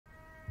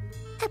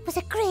It was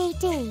a grey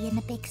day in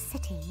the big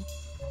city.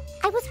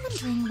 I was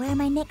wondering where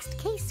my next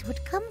case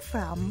would come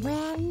from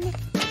when...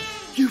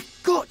 You've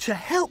got to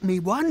help me,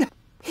 One.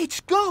 It's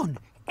gone.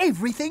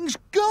 Everything's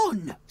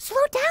gone.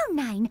 Slow down,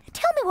 Nine.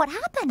 Tell me what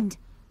happened.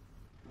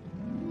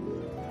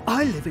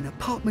 I live in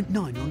apartment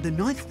 9 on the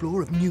 9th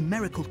floor of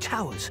Numerical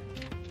Towers.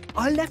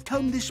 I left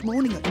home this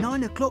morning at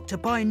 9 o'clock to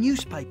buy a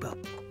newspaper.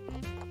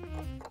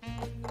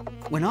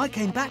 When I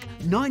came back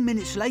 9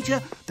 minutes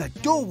later, the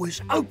door was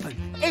open.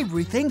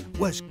 Everything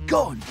was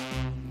gone.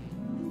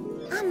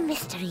 A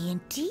mystery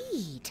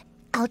indeed.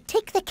 I'll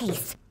take the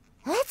case.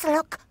 Let's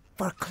look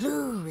for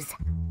clues.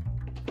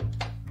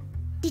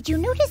 Did you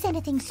notice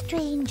anything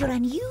strange or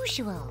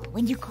unusual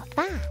when you got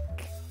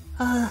back?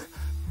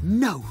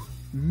 No,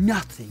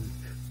 nothing.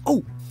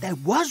 Oh, there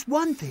was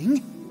one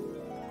thing.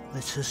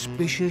 The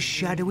suspicious,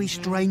 shadowy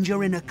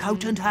stranger in a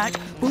coat and hat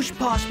pushed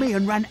past me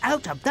and ran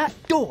out of that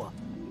door.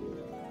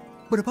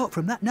 But apart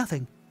from that,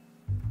 nothing.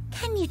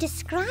 Can you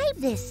describe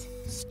this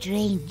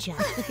stranger?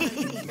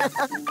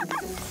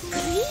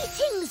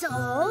 Greetings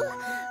all.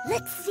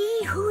 Let's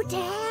see who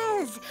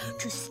dares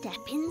to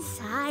step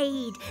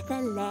inside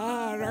the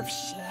lair of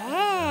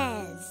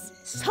shares.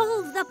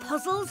 Solve the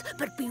puzzles,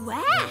 but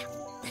beware.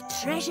 The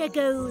treasure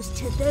goes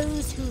to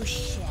those who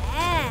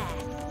share.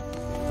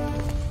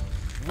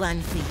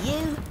 One for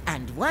you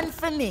and one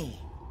for me.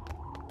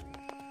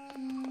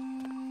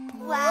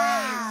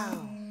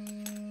 Wow!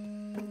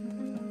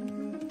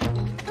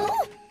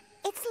 Oh,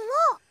 it's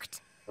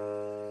locked.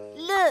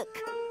 Look,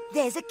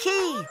 there's a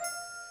key.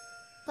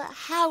 But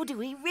how do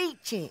we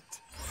reach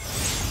it?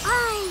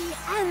 I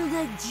am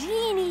the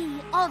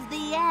genie of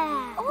the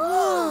air.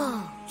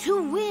 Oh!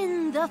 To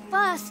win the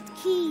first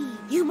key,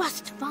 you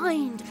must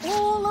find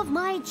all of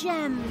my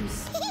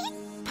gems.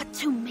 But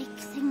to make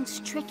things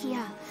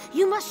trickier,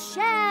 you must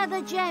share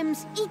the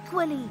gems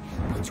equally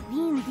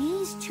between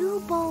these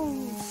two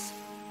bowls.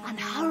 And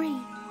hurry,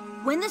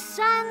 when the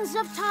sands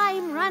of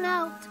time run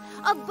out,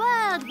 a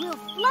bird will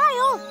fly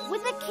off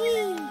with the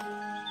key.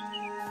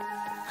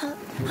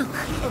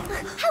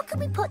 How can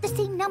we put the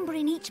same number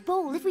in each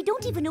bowl if we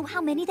don't even know how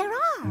many there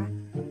are?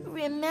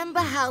 Remember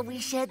how we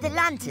shared the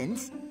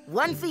lanterns?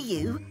 One for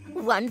you,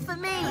 one for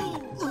me.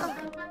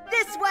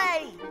 This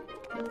way!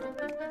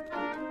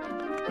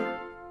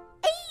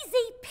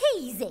 Easy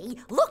peasy.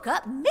 Look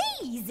up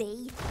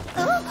measy.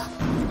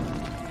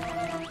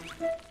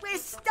 We're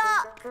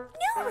stuck!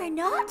 No, we're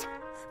not.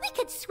 We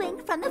could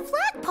swing from the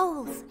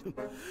flagpoles.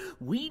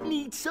 We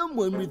need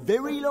someone with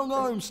very long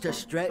arms to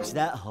stretch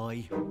that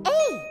high.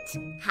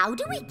 8. How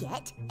do we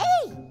get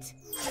 8?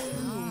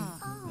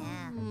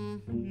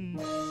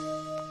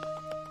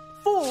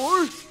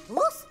 4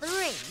 Plus 3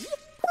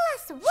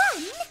 plus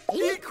 1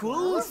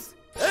 equals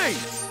 8.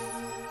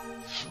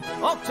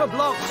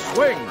 Octoblocks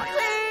swing.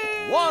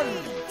 1,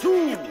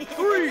 2,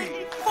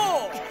 3,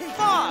 4,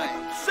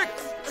 5, 6,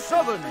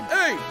 7,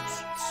 8.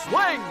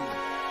 Swing.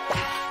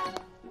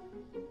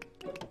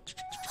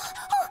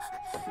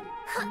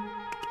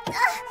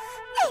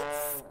 It's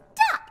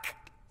stuck.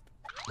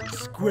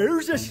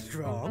 Squares are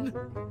strong.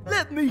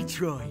 Let me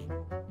try.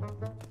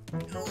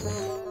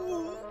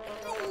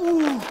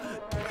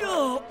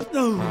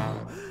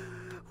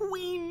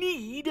 We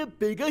need a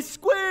bigger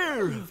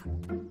square.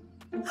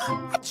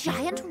 A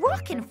giant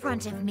rock in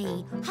front of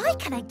me. How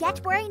can I get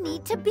where I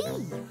need to be?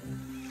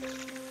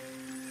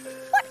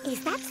 What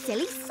is that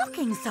silly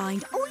sucking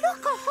sound? Oh,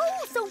 look, a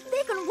hole so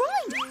big and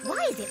round.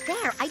 Why is it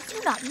there? I do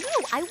not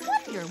know. I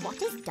wonder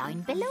what is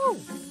down below.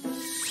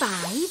 5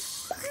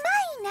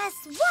 minus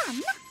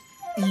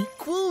 1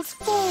 equals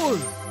 4.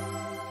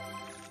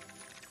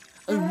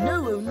 Oh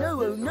no, oh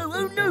no, oh no,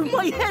 oh no!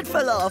 My head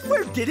fell off!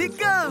 Where did it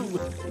go?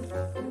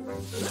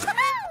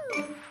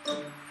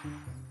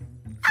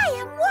 I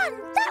am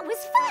 1. That was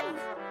fun.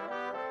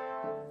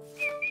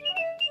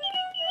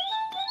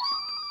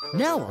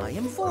 Now I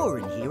am 4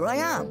 and here I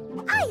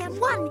am. I am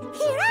 1.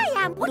 Here I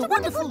am. What a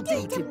wonderful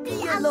day to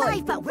be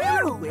alive. But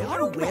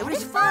where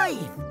is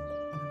 5?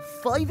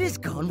 5 is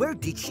gone. Where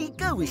did she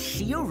go? Is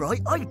she all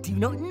right? I do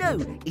not know.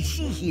 Is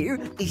she here?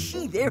 Is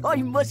she there?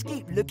 I must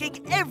keep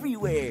looking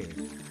everywhere.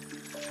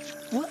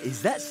 What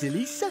is that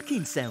silly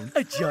sucking sound?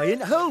 A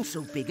giant hole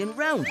so big and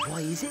round.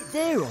 Why is it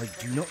there? I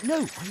do not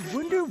know. I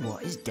wonder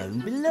what is down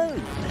below.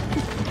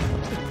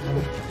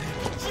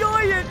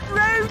 Giant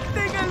round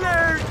thing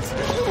alert!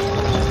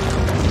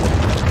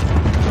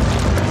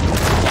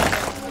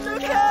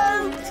 Look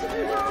out!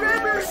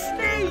 River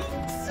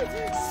snakes!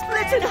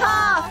 Split in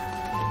half!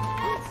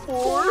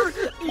 4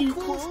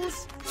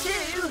 equals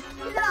 2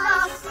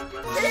 plus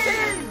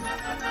 2!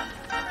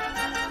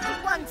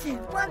 1, 2,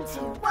 1, 2,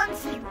 1, 2,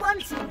 1,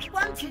 2,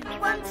 1, 2,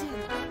 1, 2.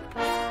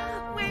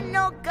 We're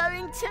not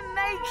going to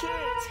make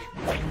it.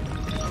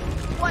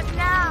 What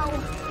now?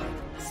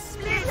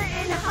 Split it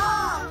in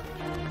half.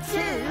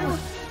 2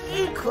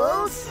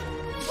 equals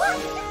 1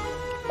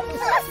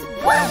 plus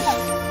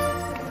 1.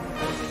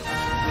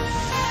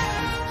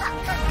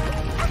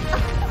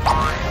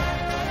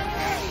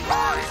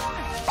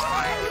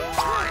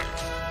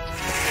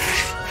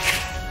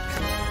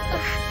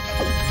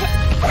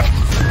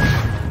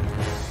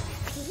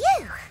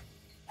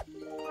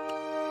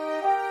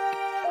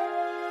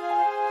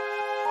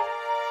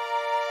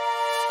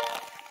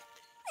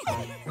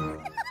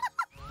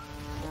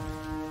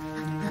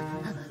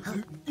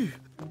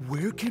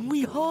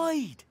 we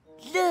hide?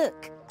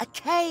 Look, a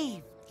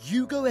cave.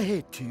 You go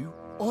ahead, 2.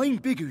 I'm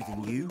bigger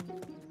than you.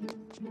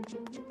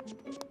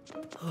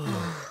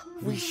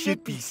 We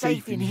should be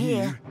safe in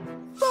here.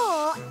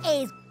 4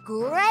 is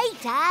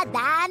greater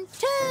than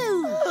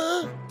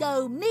 2.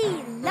 So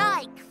me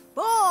like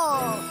 4.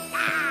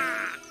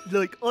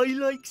 Like I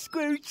like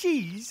square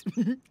cheese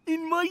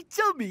in my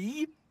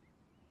tummy.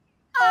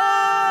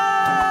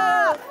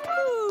 Ah!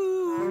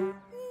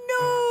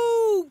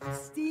 No!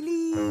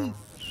 Silly!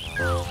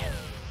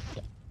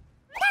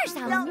 There's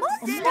a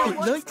monster. It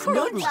likes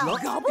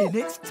Numberblocks in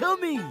its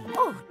tummy.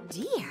 Oh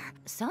dear.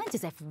 Sounds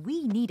as if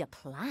we need a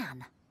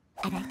plan.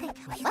 And I think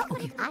I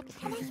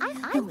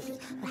will.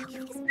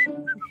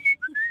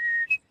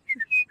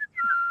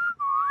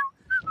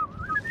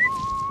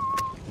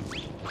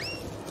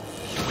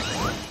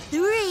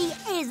 Three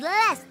is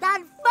less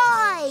than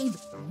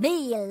 5.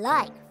 Me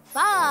like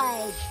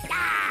 5.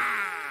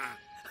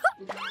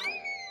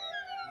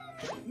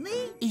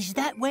 Me? Is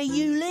that where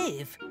you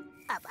live?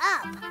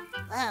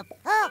 Up.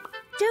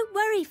 Don't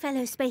worry,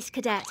 fellow space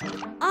cadet.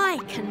 I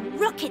can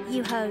rocket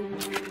you home.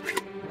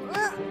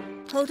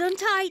 Hold on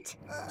tight.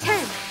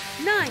 10,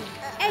 9,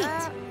 8.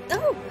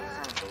 Oh!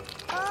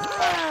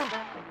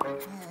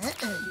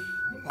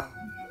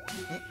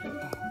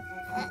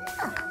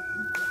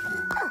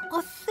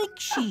 I think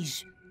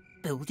she's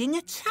building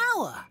a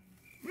tower.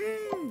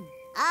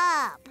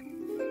 Up.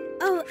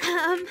 Oh,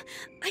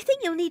 I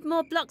think you'll need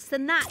more blocks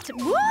than that.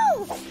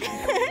 Whoa!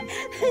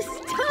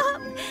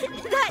 Stop!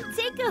 That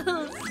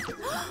tickles.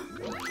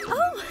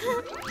 Oh!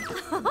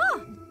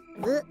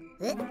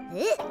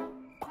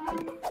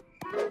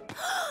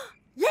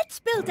 Let's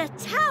build a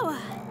tower.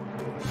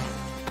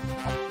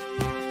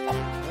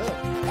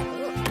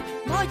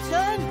 My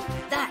turn?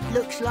 That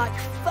looks like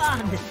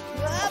fun.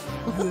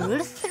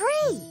 Rule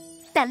 3.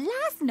 The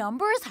last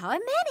number is how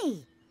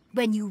many?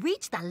 When you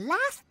reach the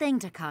last thing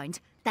to count,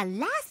 the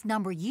last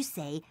number you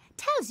say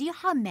tells you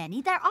how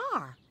many there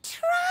are.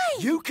 Try!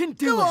 You can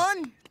do it. Go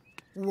on.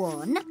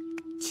 1,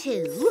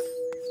 2,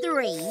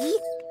 3,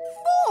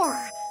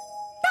 4.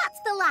 That's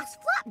the last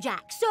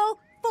flapjack, so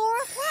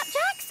 4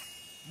 flapjacks?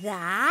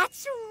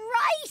 That's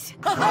right!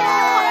 Oh,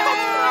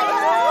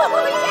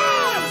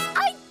 yes!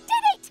 I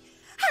did it!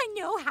 I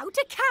know how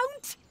to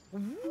count.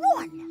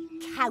 1.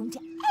 Count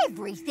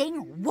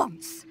everything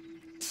once.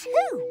 2.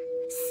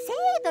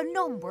 Say the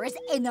numbers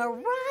in the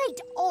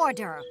right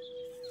order.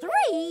 3.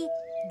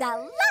 The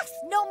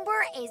last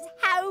number is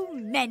how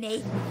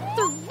many.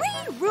 3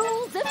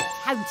 rules of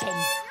counting.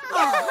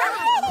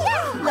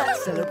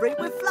 Let's celebrate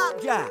with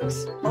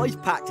flapjacks.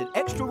 I've packed an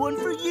extra one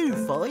for you,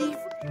 5.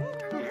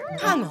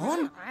 Hang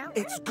on,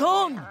 it's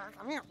gone.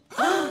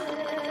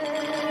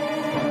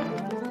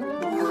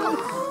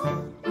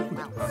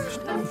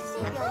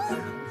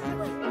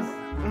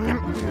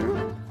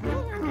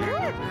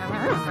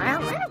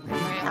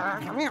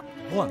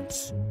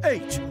 Once,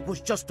 8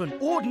 was just an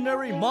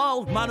ordinary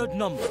mild-mannered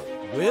number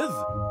with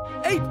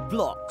 8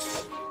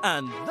 blocks.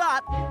 And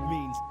that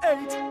means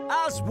 8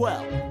 as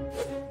well.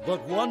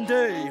 But one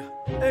day,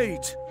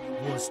 8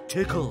 was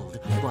tickled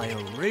by a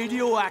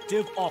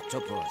radioactive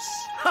octopus.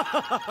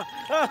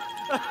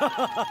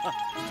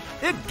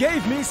 It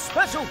gave me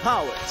special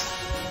powers.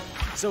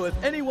 So if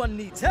anyone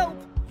needs help,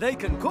 they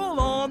can call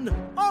on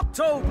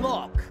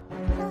Octoblock.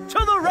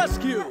 To the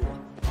rescue!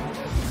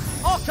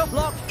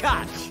 Octoblock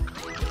catch!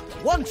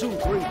 1, 2,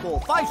 3, 4,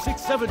 5,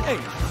 6, 7, 8.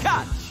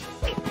 Catch!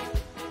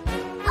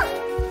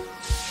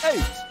 8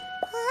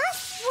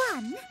 Plus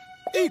 1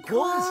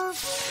 equals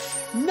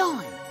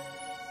 9.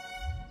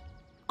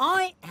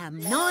 I am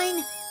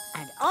 9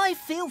 and I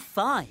feel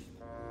fine.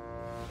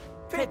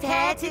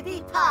 Prepare to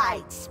be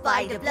pied,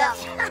 Spider-Block.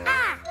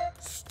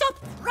 Stop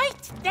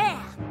right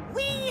there!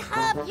 We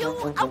have you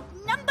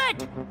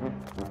outnumbered!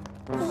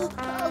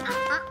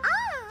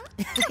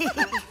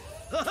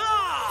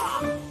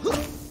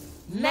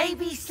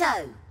 Maybe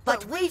so,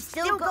 but we've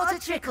still got a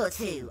trick or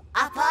 2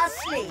 up our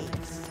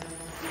sleeves.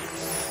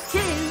 2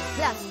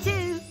 plus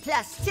 2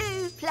 plus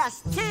 2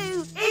 plus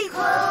 2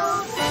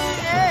 equals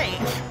 8.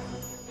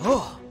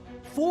 Oh,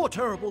 4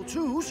 terrible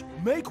 2s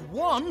make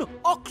 1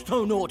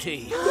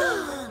 Octonaughty.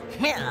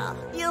 Here,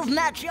 you've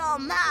met your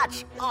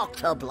match,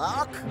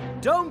 Octoblock.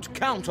 Don't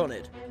count on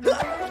it.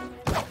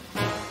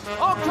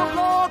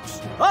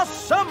 Octoblocks,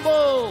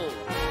 assemble!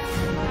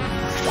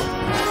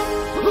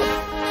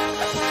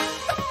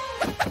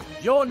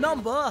 Your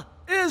number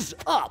is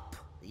up.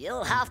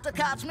 You'll have to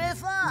catch me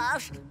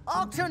first.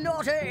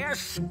 Octonaughty,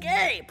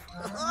 escape!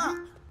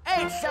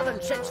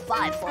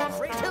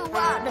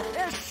 8765431,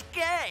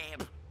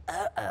 escape!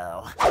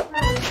 Uh-oh. I'm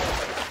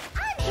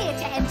here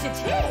to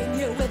entertain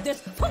you with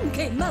this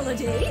funky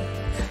melody.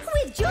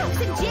 With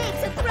jokes and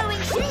jigs and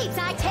throwing shapes,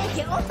 I take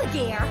it up a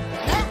gear.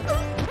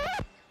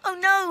 Oh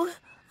no,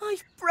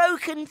 I've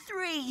broken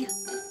 3.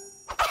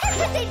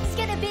 Everything's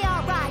gonna be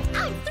all right.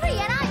 I'm 3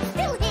 and I'm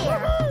still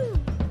here.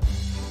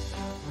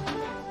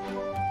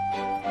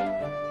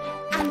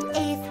 And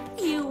if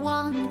you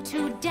want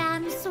to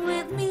dance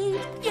with me,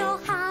 you'll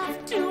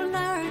have to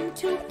learn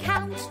to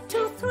count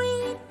to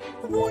 3.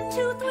 1,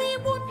 2, 3,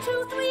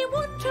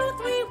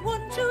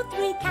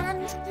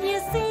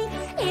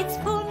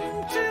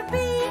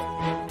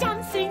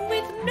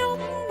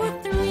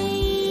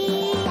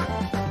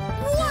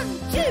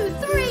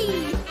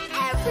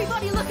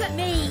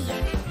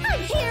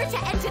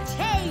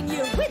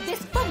 you with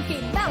this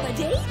funky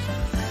melody.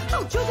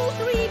 I'll juggle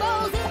 3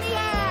 balls in the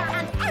air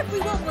and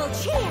everyone will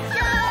cheer.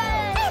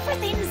 Yay!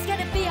 Everything's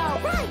gonna be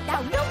alright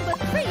now number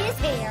 3 is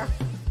here.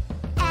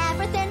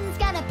 Everything's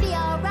gonna be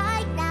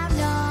alright now.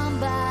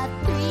 Number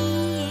 3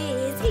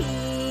 is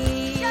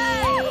here.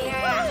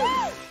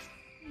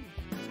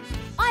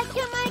 I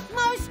can make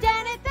most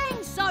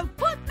anything, so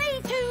put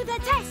me to the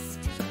test.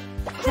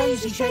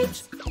 Crazy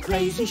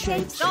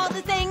shapes Are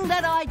the thing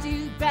that I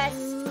do best.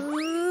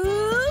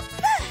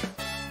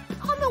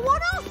 I'm a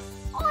one-off.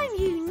 I'm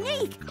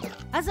unique,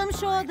 as I'm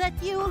sure that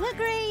you'll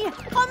agree.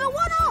 I'm a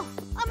one-off.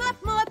 I'm at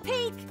my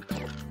peak.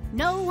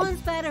 No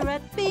one's better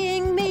at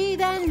being me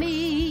than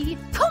me.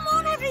 Come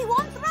on,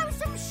 everyone, throw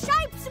some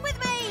shapes with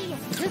me.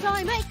 'Cause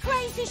I make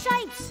crazy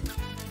shapes.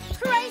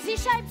 Crazy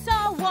shapes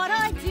are what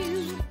I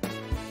do.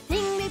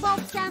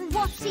 Thingy-bobs and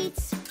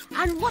what's-its,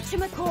 and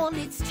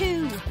whatchamacallits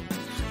too.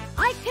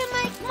 I can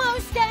make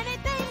most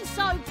anything,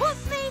 so put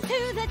me to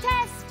the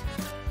test.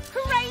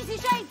 Crazy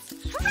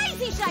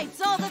shapes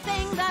are the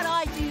thing that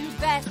I do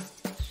best.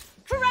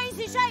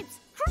 Crazy shapes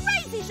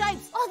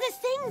are the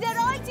thing that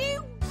I do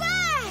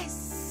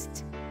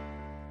best.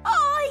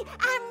 I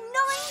am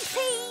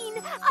 19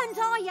 and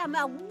I am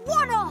a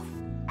one-off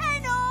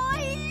and I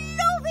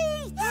love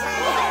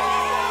it.